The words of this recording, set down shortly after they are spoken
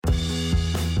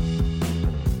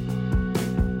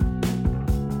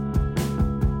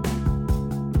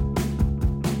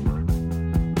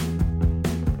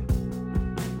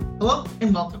Hello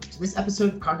and welcome to this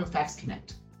episode of Cargo Facts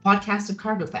Connect, a podcast of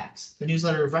Cargo Facts, the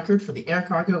newsletter of record for the air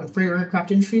cargo and freighter aircraft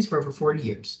industries for over 40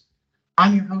 years.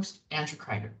 I'm your host, Andrew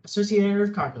Kreider, Associate Editor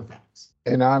of Cargo Facts.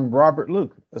 And I'm Robert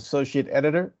Luke, Associate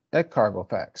Editor at Cargo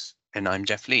Facts. And I'm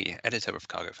Jeff Lee, Editor of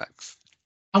Cargo Facts.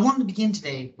 I wanted to begin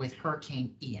today with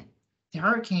Hurricane Ian. The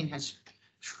hurricane has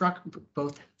struck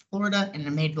both Florida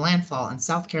and made landfall in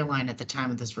South Carolina at the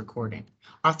time of this recording.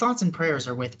 Our thoughts and prayers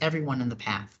are with everyone in the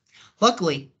path.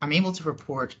 Luckily, I'm able to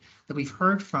report that we've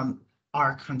heard from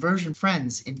our conversion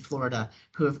friends in Florida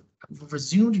who have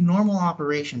resumed normal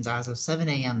operations as of 7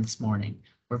 a.m. this morning.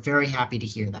 We're very happy to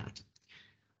hear that.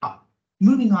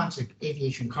 Moving on to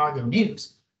aviation cargo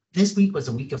news, this week was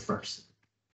a week of firsts.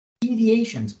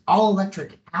 Aviation's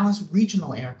all-electric Alice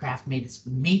regional aircraft made its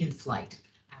maiden flight.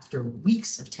 After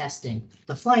weeks of testing,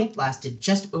 the flight lasted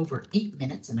just over 8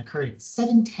 minutes and occurred at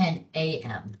 7:10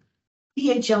 a.m.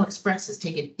 DHL Express has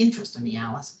taken interest in the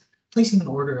Alice, placing an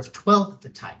order of 12 of the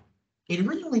type. It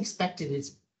originally expected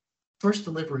its first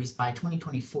deliveries by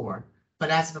 2024, but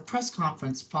as of a press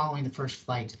conference following the first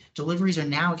flight, deliveries are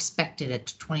now expected at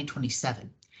 2027.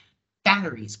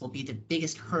 Batteries will be the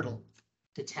biggest hurdle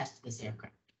to test this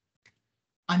aircraft.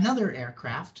 Another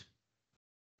aircraft,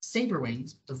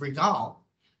 Saberwings, the Regal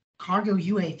cargo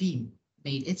UAV,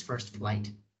 made its first flight,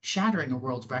 shattering a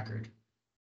world record.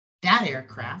 That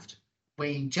aircraft,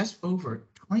 weighing just over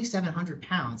 2,700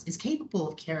 pounds, is capable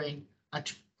of carrying a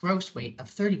gross weight of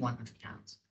 3,100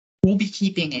 pounds. We'll be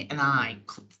keeping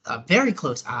a very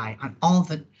close eye on all of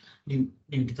the new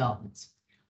developments.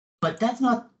 But that's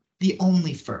not the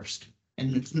only first,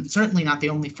 and it's certainly not the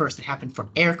only first that happened for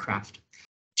aircraft.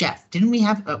 Jeff, didn't we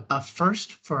have a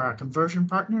first for our conversion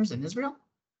partners in Israel?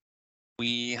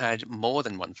 We had more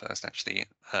than one first, actually.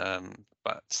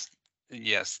 But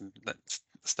yes, let's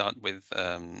start with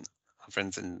our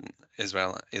friends in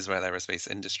Israel Aerospace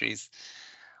Industries,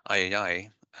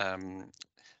 IAI.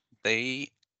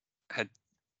 They had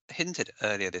hinted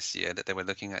earlier this year that they were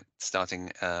looking at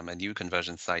starting a new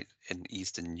conversion site in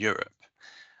Eastern Europe.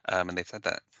 And they said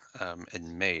that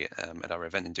in May at our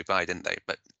event in Dubai, didn't they?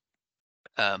 But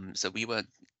so we were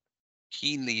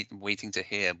keenly waiting to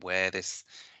hear where this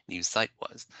new site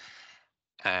was.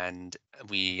 And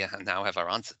we now have our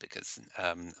answer because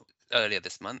earlier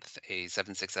this month, a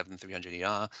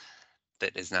 767-300ER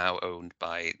that is now owned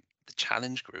by the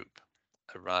Challenge Group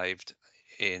arrived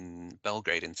in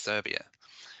Belgrade in Serbia.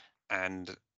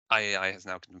 And IAI has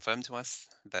now confirmed to us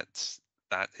that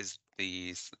that is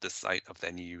the site of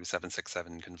their new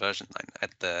 767 conversion line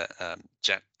at the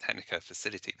Jet Technica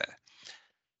facility there.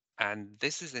 And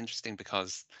this is interesting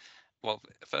because, well,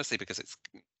 firstly, because it's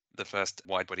the first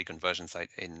wide-body conversion site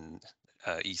in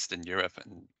Eastern Europe.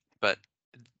 But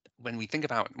when we think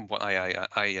about what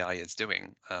IAI is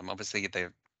doing, obviously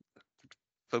they're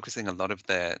focusing a lot of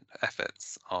their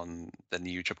efforts on the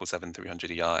new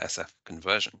 777-300ER SF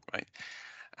conversion, right?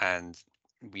 And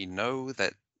we know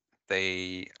that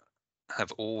they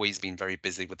have always been very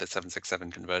busy with the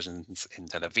 767 conversions in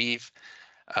Tel Aviv.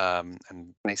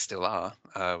 And they still are,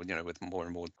 with more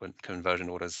and more conversion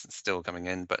orders still coming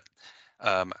in. But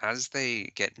as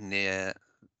they get near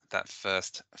that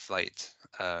first flight,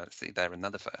 see there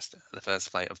another first, the first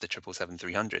flight of the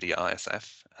 777-300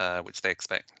 ERSF, which they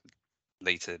expect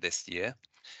later this year.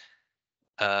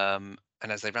 And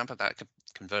as they ramp up that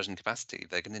conversion capacity,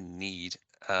 they're going to need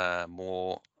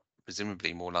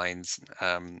presumably more lines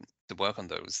to work on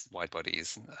those wide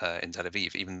bodies in Tel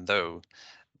Aviv, even though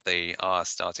they are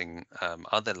starting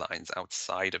other lines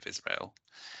outside of Israel.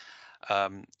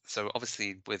 So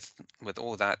obviously, with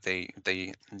all that,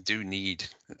 they do need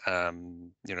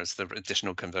sort of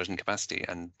additional conversion capacity,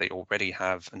 and they already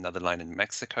have another line in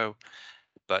Mexico.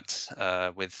 But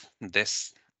with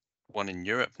this one in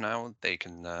Europe now,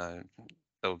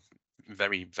 they'll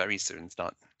very, very soon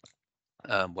start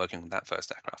working on that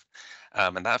first aircraft.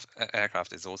 And that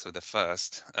aircraft is also the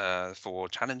first for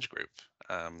Challenge Group,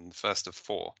 first of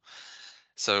 4.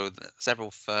 So several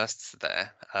firsts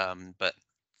there, but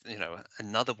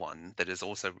another one that is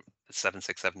also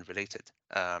 767 related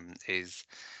is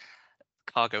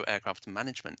Cargo Aircraft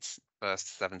Management's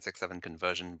first 767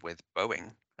 conversion with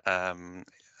Boeing.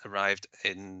 Arrived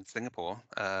in Singapore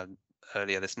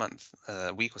earlier this month,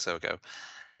 a week or so ago.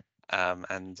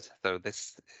 And so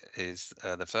this is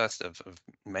the first of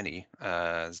many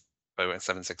Boeing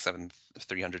 767-300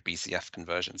 BCF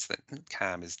conversions that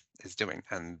CAM is doing.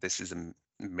 And this is a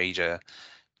major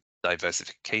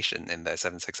diversification in their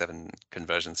 767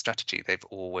 conversion strategy. They've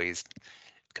always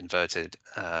converted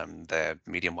their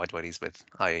medium wide bodies with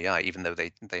IAI, even though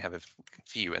they have a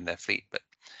few in their fleet, but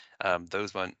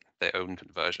those weren't their own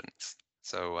conversions.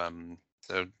 So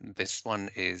So this one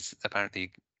is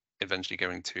apparently eventually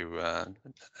going to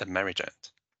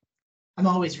Amerijet. I'm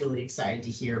always really excited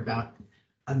to hear about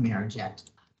Amerijet.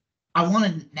 I want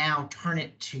to now turn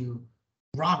it to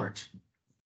Robert.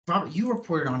 Robert, you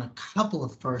reported on a couple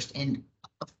of firsts, and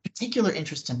of particular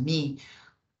interest to me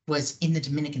was in the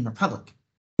Dominican Republic.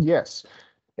 Yes,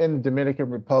 in the Dominican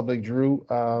Republic, Drew,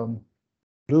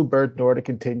 Bluebird Nordic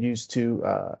continues to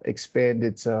expand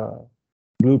its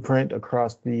blueprint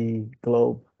across the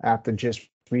globe after just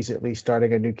recently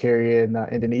starting a new carrier in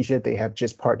Indonesia. They have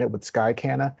just partnered with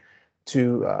Skycanner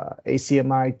to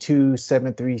ACMI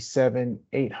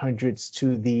 737-800s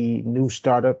to the new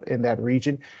startup in that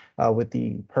region with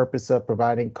the purpose of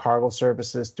providing cargo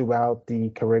services throughout the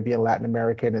Caribbean, Latin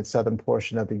American, and southern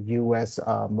portion of the U.S.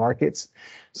 Markets.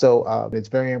 So it's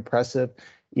very impressive,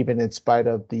 even in spite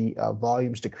of the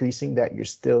volumes decreasing, that you're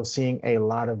still seeing a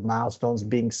lot of milestones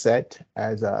being set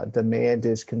as demand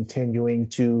is continuing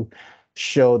to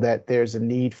show that there's a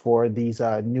need for these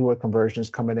newer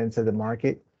conversions coming into the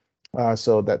market.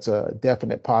 So that's a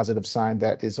definite positive sign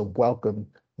that is a welcome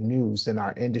news in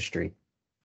our industry.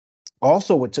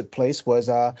 Also, what took place was,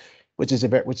 which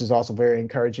is also very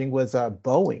encouraging, was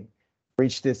Boeing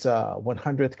reached its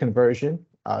 100th conversion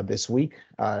this week,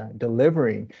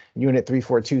 delivering Unit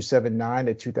 34279,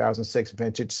 a 2006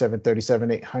 vintage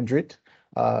 737-800,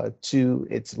 to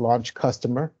its launch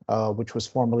customer, which was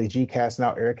formerly GECAS,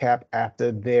 now AerCap, after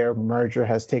their merger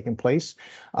has taken place.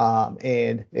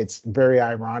 And it's very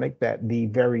ironic that the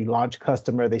very launch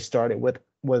customer they started with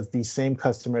was the same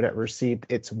customer that received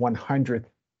its 100th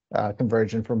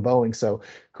conversion from Boeing. So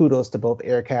kudos to both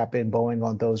AerCap and Boeing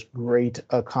on those great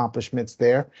accomplishments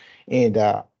there. And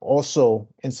also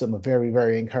in some very,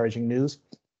 very encouraging news,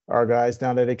 our guys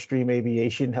down at Extreme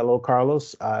Aviation, hello,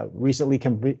 Carlos, recently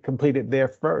completed their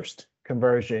first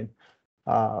conversion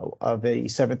of a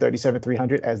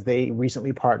 737-300, as they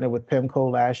recently partnered with PIMCO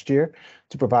last year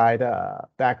to provide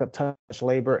backup touch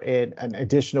labor and an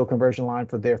additional conversion line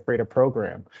for their freighter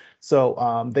program.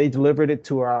 So they delivered it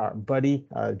to our buddy,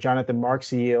 Jonathan Mark,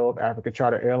 CEO of Africa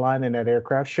Charter Airline, and that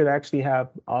aircraft should actually have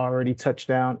already touched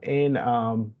down in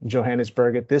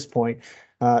Johannesburg at this point.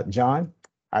 John,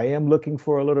 I am looking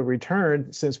for a little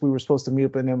return since we were supposed to meet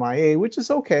up in MIA, which is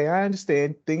okay. I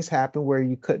understand things happen where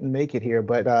you couldn't make it here,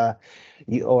 but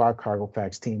you owe our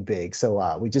Cargo-Facts team big.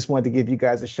 So we just wanted to give you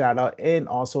guys a shout out, and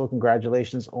also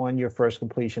congratulations on your first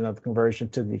completion of the conversion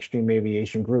to the Extreme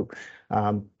Aviation Group.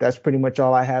 That's pretty much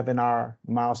all I have in our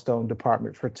milestone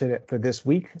department for this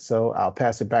week. So I'll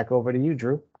pass it back over to you,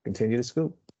 Drew. Continue to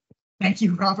scoop. Thank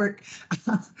you, Robert.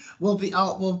 We'll be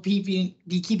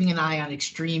keeping an eye on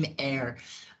Extreme Air,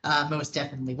 most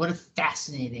definitely. What a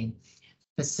fascinating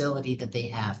facility that they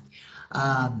have.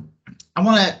 I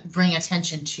want to bring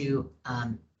attention to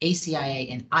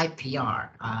ACIA and IPR.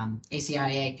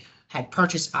 ACIA had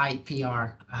purchased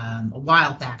IPR a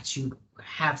while back to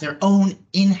have their own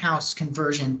in-house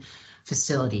conversion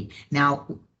facility. Now,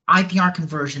 IPR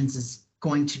Conversions is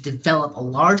going to develop a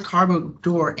large cargo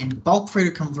door and bulk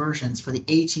freighter conversions for the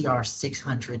ATR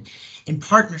 600 in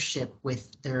partnership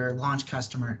with their launch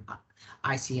customer,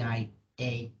 ICIA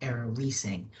Aero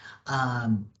Leasing.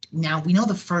 Now, we know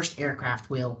the first aircraft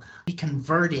will be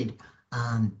converted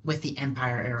with the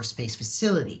Empire Aerospace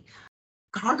facility.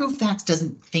 Cargo-Facts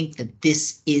doesn't think that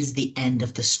this is the end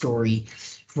of the story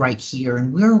right here,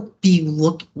 and we'll be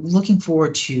looking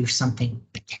forward to something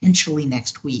potentially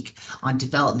next week on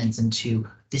developments into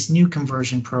this new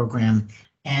conversion program.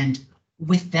 And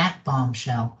with that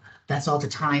bombshell, that's all the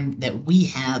time that we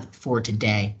have for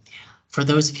today. For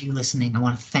those of you listening, I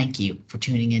want to thank you for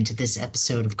tuning in to this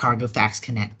episode of Cargo-Facts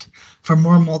Connect. For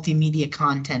more multimedia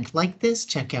content like this,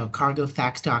 check out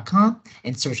cargofacts.com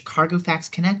and search Cargo-Facts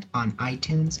Connect on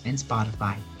iTunes and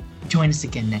Spotify. Join us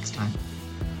again next time.